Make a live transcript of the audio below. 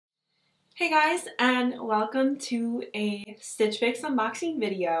Hey guys, and welcome to a Stitch Fix unboxing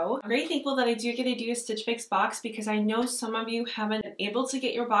video. I'm very thankful that I do get to do a Stitch Fix box because I know some of you haven't been able to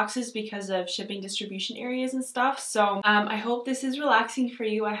get your boxes because of shipping distribution areas and stuff. So I hope this is relaxing for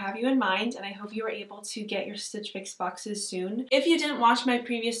you. I have you in mind, and I hope you are able to get your Stitch Fix boxes soon. If you didn't watch my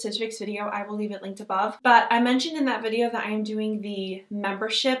previous Stitch Fix video, I will leave it linked above. But I mentioned in that video that I am doing the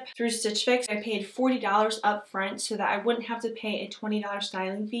membership through Stitch Fix. I paid $40 up front so that I wouldn't have to pay a $20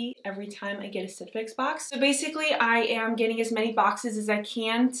 styling fee every time I get a Stitch Fix box. So basically I am getting as many boxes as I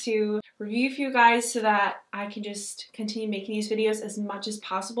can to review for you guys so that I can just continue making these videos as much as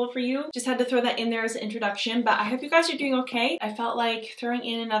possible for you. Just had to throw that in there as an introduction, but I hope you guys are doing okay. I felt like throwing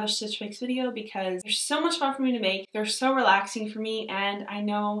in another Stitch Fix video because they're so much fun for me to make. They're so relaxing for me, and I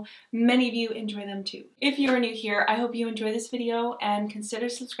know many of you enjoy them too. If you are new here, I hope you enjoy this video and consider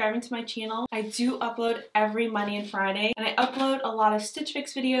subscribing to my channel. I do upload every Monday and Friday, and I upload a lot of Stitch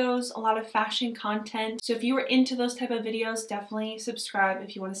Fix videos, a lot of fashion content. So if you are into those type of videos, definitely subscribe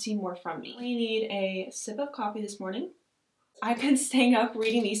if you want to see more from me. We need a sip of coffee this morning. I've been staying up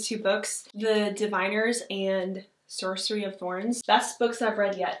reading these two books, The Diviners and Sorcery of Thorns. Best books I've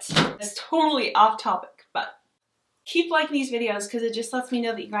read yet. It's totally off topic, but keep liking these videos because it just lets me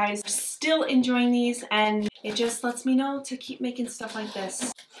know that you guys are still enjoying these, and it just lets me know to keep making stuff like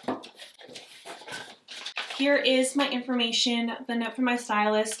this. Here is my information, the note from my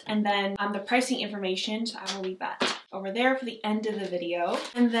stylist, and then the pricing information, so I will leave that over there for the end of the video.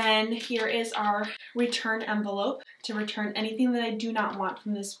 And then here is our return envelope to return anything that I do not want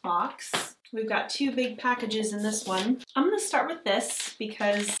from this box. We've got two big packages in this one. I'm going to start with this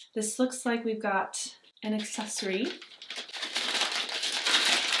because this looks like we've got an accessory.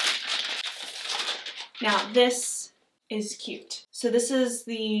 Now this is cute. So this is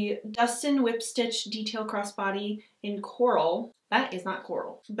the Dustin Whip Stitch Detail Crossbody in Coral. That is not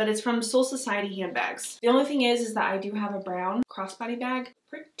coral, but it's from Soul Society handbags. The only thing is that I do have a brown crossbody bag,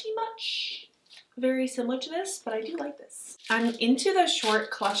 pretty much very similar to this, but I do like this. I'm into the short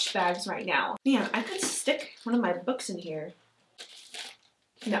clutch bags right now. Man, I could stick one of my books in here.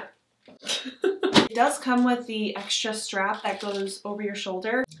 No. It does come with the extra strap that goes over your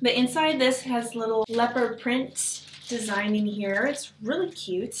shoulder. The inside this has little leopard print design in here. It's really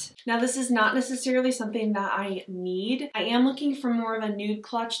cute. Now this is not necessarily something that I need. I am looking for more of a nude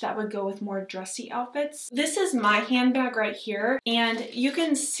clutch that would go with more dressy outfits. This is my handbag right here, and you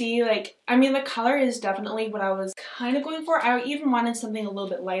can see, like, I mean, the color is definitely what I was kind of going for. I even wanted something a little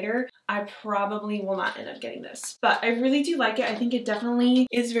bit lighter. I probably will not end up getting this, but I really do like it. I think it definitely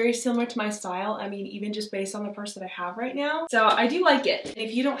is very similar to my style. I mean, even just based on the purse that I have right now. So I do like it. And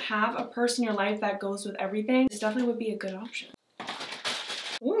if you don't have a purse in your life that goes with everything, this definitely would be a good option.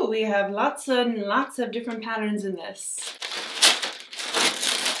 Ooh, we have lots and lots of different patterns in this.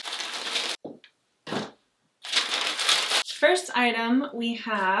 First item, we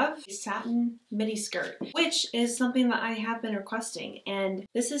have a satin midi skirt, which is something that I have been requesting, and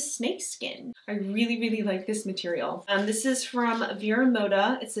this is snakeskin. I really like this material. This is from Vera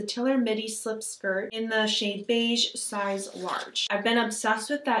Moda. It's a Tiller midi slip skirt in the shade beige, size large. I've been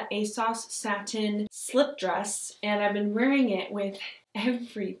obsessed with that ASOS satin slip dress, and I've been wearing it with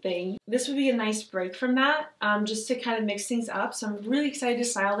everything. This would be a nice break from that, just to kind of mix things up. So I'm really excited to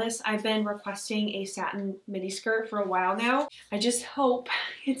style this. I've been requesting a satin midi skirt for a while now. I just hope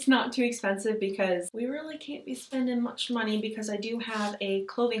it's not too expensive because we really can't be spending much money, because I do have a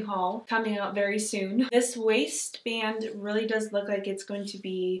clothing haul coming out very soon. This waistband really does look like it's going to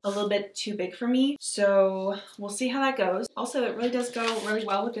be a little bit too big for me, so we'll see how that goes. Also, it really does go really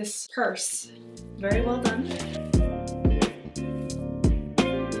well with this purse. Very well done.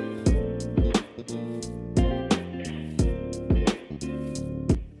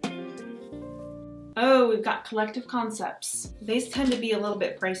 Oh, we've got Collective Concepts. These tend to be a little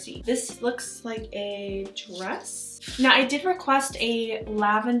bit pricey. This looks like a dress. Now, I did request a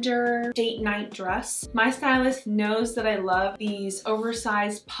lavender date night dress. My stylist knows that I love these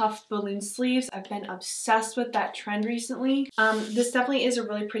oversized puffed balloon sleeves. I've been obsessed with that trend recently. This definitely is a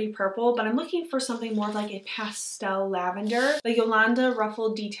really pretty purple, but I'm looking for something more like a pastel lavender. The Yolanda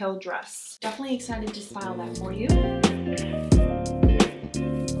ruffled detail dress. Definitely excited to style that for you.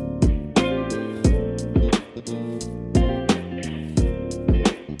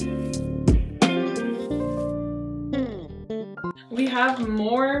 We have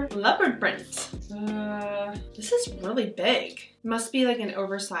more leopard print. This is really big. It must be like an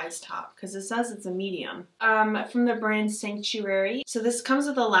oversized top because it says it's a medium. From the brand Sanctuary. So this comes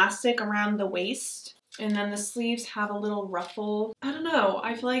with elastic around the waist. And then the sleeves have a little ruffle. I don't know.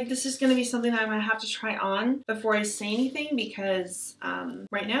 I feel like this is going to be something that I'm going to have to try on before I say anything because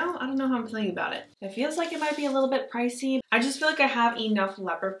right now, I don't know how I'm feeling about it. It feels like it might be a little bit pricey. I just feel like I have enough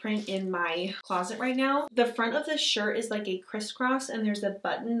leopard print in my closet right now. The front of this shirt is like a crisscross and there's a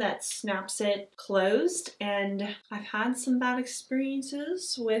button that snaps it closed. And I've had some bad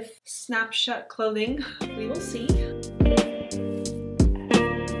experiences with snap shut clothing. We will see.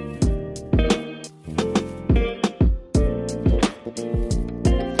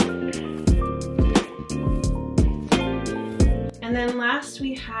 And then last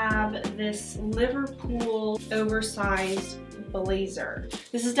we have this Liverpool oversized blazer.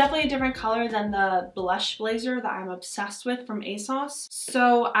 This is definitely a different color than the blush blazer that I'm obsessed with from ASOS.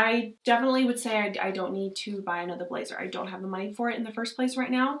 So I definitely would say I don't need to buy another blazer. I don't have the money for it in the first place right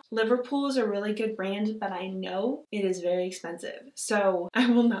now. Liverpool is a really good brand, but I know it is very expensive. So I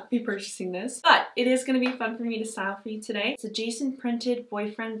will not be purchasing this, but it is going to be fun for me to style for you today. It's a Jason printed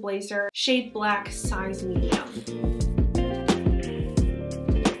boyfriend blazer, shade black, size medium.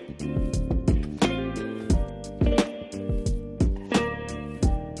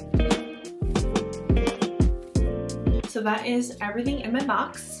 So that is everything in my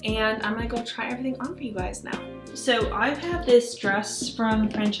box, and I'm gonna go try everything on for you guys now. So I've had this dress from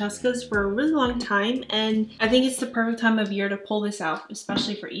Francesca's for a really long time, and I think it's the perfect time of year to pull this out,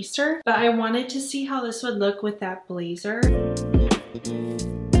 especially for Easter. But I wanted to see how this would look with that blazer.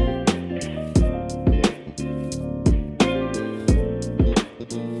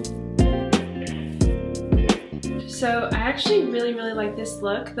 So I actually really like this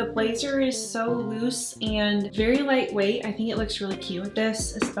look. The blazer is so loose and very lightweight. I think it looks really cute with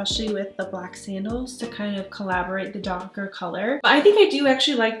this, especially with the black sandals to kind of collaborate the darker color. But I think I do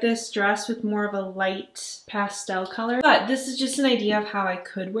actually like this dress with more of a light pastel color. But this is just an idea of how I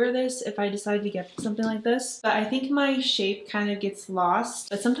could wear this if I decided to get something like this. But I think my shape kind of gets lost.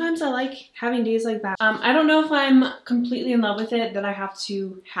 But sometimes I like having days like that. I don't know if I'm completely in love with it, that I have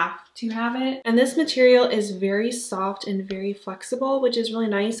to have it. And this material is very soft and very flexible, which is really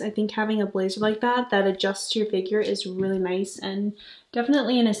nice. I think having a blazer like that adjusts to your figure is really nice and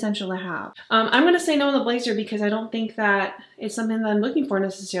definitely an essential to have. I'm gonna say no on the blazer because I don't think that it's something that I'm looking for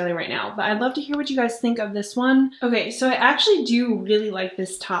necessarily right now, but I'd love to hear what you guys think of this one. Okay, so I actually do really like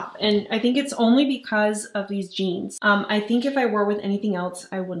this top, and I think it's only because of these jeans. I think if I wore with anything else,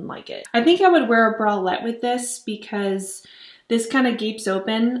 I wouldn't like it. I think I would wear a bralette with this because this kind of gapes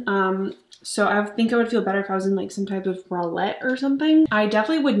open. So I think I would feel better if I was in like some type of bralette or something. I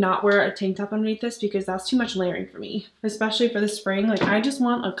definitely would not wear a tank top underneath this because that's too much layering for me, especially for the spring. Like I just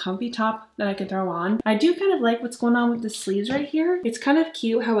want a comfy top that I can throw on. I do kind of like what's going on with the sleeves right here. It's kind of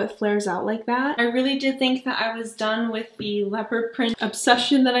cute how it flares out like that. I really did think that I was done with the leopard print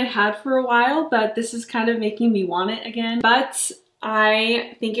obsession that I had for a while, but this is kind of making me want it again. But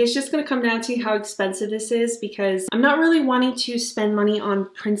I think it's just going to come down to how expensive this is because I'm not really wanting to spend money on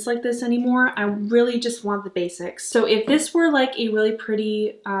prints like this anymore. I really just want the basics. So if this were like a really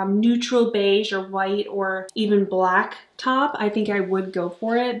pretty neutral beige or white or even black top, I think I would go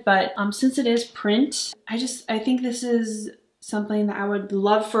for it. But since it is print, I think this is something that I would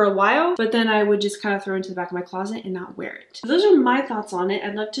love for a while, but then I would just kind of throw into the back of my closet and not wear it. So those are my thoughts on it.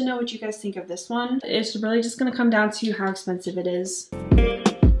 I'd love to know what you guys think of this one. It's really just gonna come down to how expensive it is.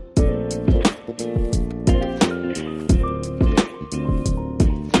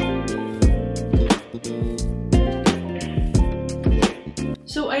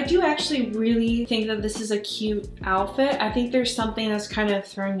 So I do actually really think that this is a cute outfit. I think there's something that's kind of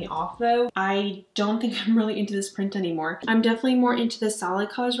throwing me off though. I don't think I'm really into this print anymore. I'm definitely more into the solid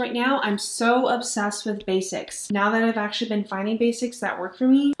colors right now. I'm so obsessed with basics. Now that I've actually been finding basics that work for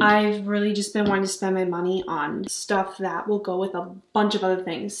me, I've really just been wanting to spend my money on stuff that will go with a bunch of other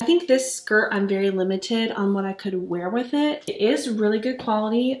things. I think this skirt, I'm very limited on what I could wear with it. It is really good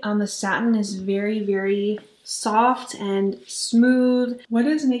quality. The satin is very soft and smooth. What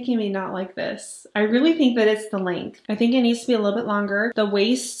is making me not like this? I really think that it's the length. I think it needs to be a little bit longer. The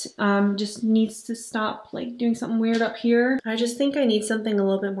waist just needs to stop like doing something weird up here. I just think I need something a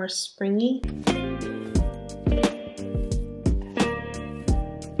little bit more springy.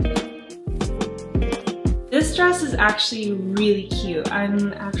 This dress is actually really cute.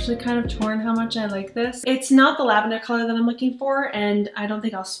 I'm actually kind of torn how much I like this. It's not the lavender color that I'm looking for, and I don't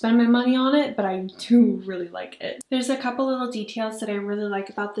think I'll spend my money on it, but I do really like it. There's a couple little details that I really like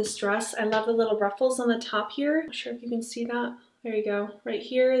about this dress. I love the little ruffles on the top here. Not sure if you can see that. There you go. Right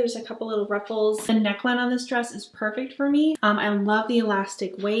here, there's a couple little ruffles. The neckline on this dress is perfect for me. I love the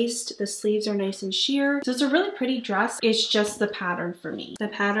elastic waist. The sleeves are nice and sheer. So it's a really pretty dress. It's just the pattern for me. The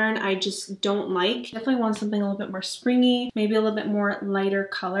pattern I just don't like. Definitely want something a little bit more springy, maybe a little bit more lighter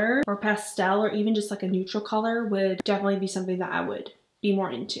color or pastel, or even just like a neutral color would definitely be something that I would be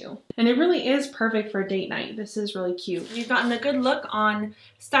more into. And it really is perfect for a date night. This is really cute. We've gotten a good look on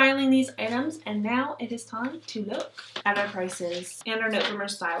styling these items, and now it is time to look at our prices and our note from our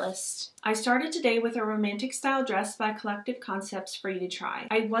stylist. I started today with a romantic style dress by Collective Concepts for you to try.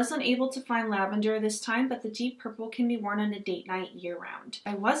 I wasn't able to find lavender this time, but the deep purple can be worn on a date night year round.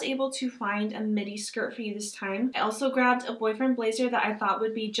 I was able to find a midi skirt for you this time. I also grabbed a boyfriend blazer that I thought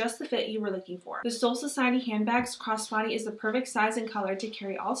would be just the fit you were looking for. The Soul Society handbag's crossbody is the perfect size and color to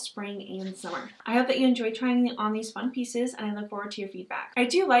carry all spring and summer. I hope that you enjoy trying on these fun pieces, and I look forward to your feedback. I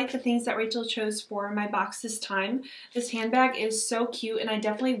do like the things that Rachel chose for my box this time. This handbag is so cute, and I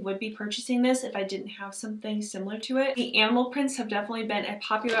definitely would be purchasing this if I didn't have something similar to it. The animal prints have definitely been a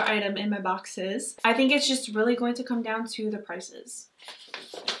popular item in my boxes. I think it's just really going to come down to the prices.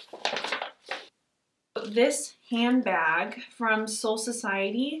 This handbag from Soul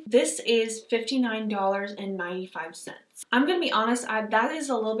Society, this is $59.95. I'm gonna be honest, that is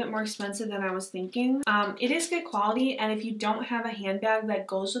a little bit more expensive than I was thinking. It is good quality, and if you don't have a handbag that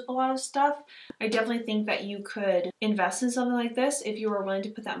goes with a lot of stuff, I definitely think that you could invest in something like this if you were willing to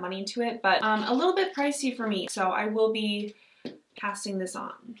put that money into it, but a little bit pricey for me, so I will be passing this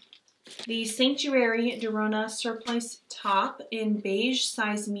on. The Sanctuary Dorona surplice top in beige,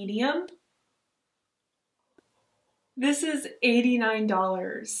 size medium. This is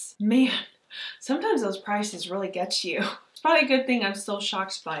 $89. Man, sometimes those prices really get you. It's probably a good thing I'm still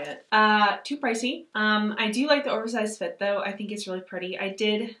shocked by it. Too pricey. I do like the oversized fit though. I think it's really pretty. I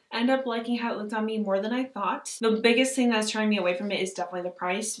did end up liking how it looked on me more than I thought. The biggest thing that's turning me away from it is definitely the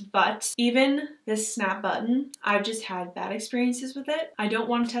price, but even this snap button, I've just had bad experiences with it. I don't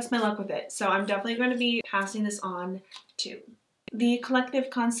want to test my luck with it, so I'm definitely going to be passing this on too. The Collective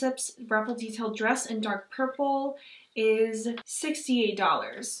Concepts ruffle detail dress in dark purple is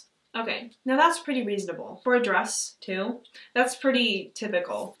 $68. Okay, now that's pretty reasonable. For a dress, too. That's pretty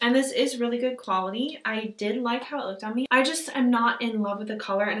typical. And this is really good quality. I did like how it looked on me. I just am not in love with the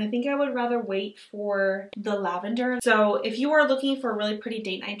color, and I think I would rather wait for the lavender. So if you are looking for a really pretty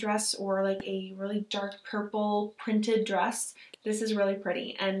date night dress or like a really dark purple printed dress, this is really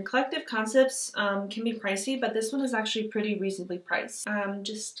pretty. And Collective Concepts can be pricey, but this one is actually pretty reasonably priced.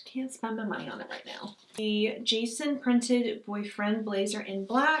 Just can't spend my money on it right now. The Jason printed boyfriend blazer in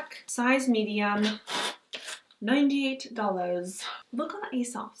black, size medium, $98. Look on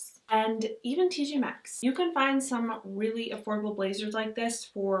ASOS and even TJ Maxx. You can find some really affordable blazers like this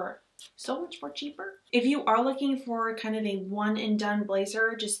for so much more cheaper. If you are looking for kind of a one and done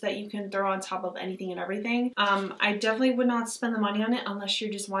blazer just that you can throw on top of anything and everything, I definitely would not spend the money on it unless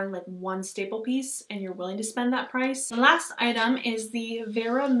you're just wanting like one staple piece and you're willing to spend that price. The last item is the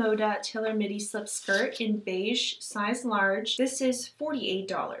Vera Moda Tailor Midi Slip Skirt in beige, size large. This is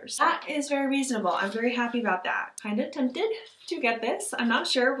 $48. That is very reasonable. I'm very happy about that. Kind of tempted to get this. I'm not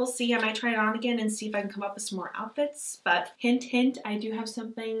sure. We'll see. I might try it on again and see if I can come up with some more outfits, but hint hint, I do have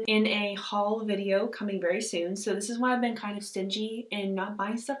something in a haul video coming very soon. So this is why I've been kind of stingy in not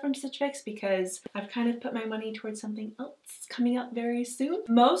buying stuff from Stitch Fix, because I've kind of put my money towards something else coming up very soon.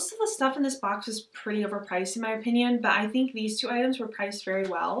 Most of the stuff in this box was pretty overpriced in my opinion, but I think these two items were priced very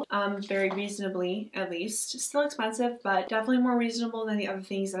well, very reasonably at least. Still expensive, but definitely more reasonable than the other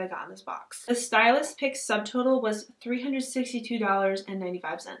things that I got in this box. The Stylist pick subtotal was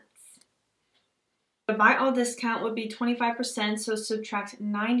 $362.95. The buy all discount would be 25%, so subtract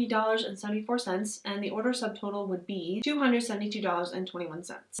 $90.74, and the order subtotal would be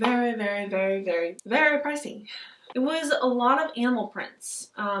 $272.21. Very, very, very, very, very pricey. It was a lot of animal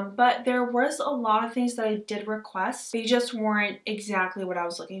prints, but there was a lot of things that I did request. They just weren't exactly what I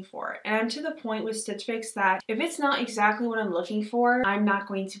was looking for. And I'm to the point with Stitch Fix that if it's not exactly what I'm looking for, I'm not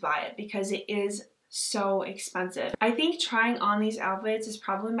going to buy it because it is so expensive. I think trying on these outfits is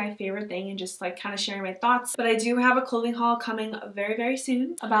probably my favorite thing and just like kind of sharing my thoughts. But I do have a clothing haul coming very, very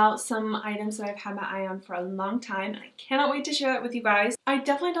soon about some items that I've had my eye on for a long time, and I cannot wait to share that with you guys. I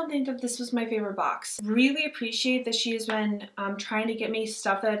definitely don't think that this was my favorite box. Really appreciate that she has been trying to get me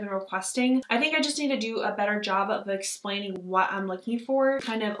stuff that I've been requesting. I think I just need to do a better job of explaining what I'm looking for.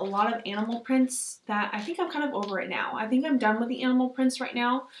 Kind of a lot of animal prints that I think I'm kind of over it now. I think I'm done with the animal prints right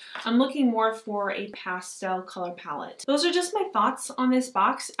now. I'm looking more for a pastel color palette. Those are just my thoughts on this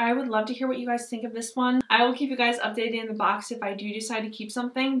box. I would love to hear what you guys think of this one. I will keep you guys updated in the box if I do decide to keep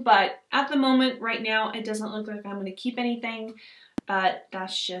something, but at the moment, right now, it doesn't look like I'm going to keep anything, but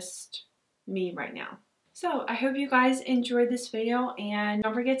that's just me right now. So I hope you guys enjoyed this video, and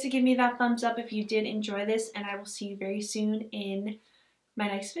don't forget to give me that thumbs up if you did enjoy this, and I will see you very soon in my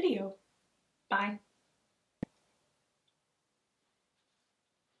next video. Bye.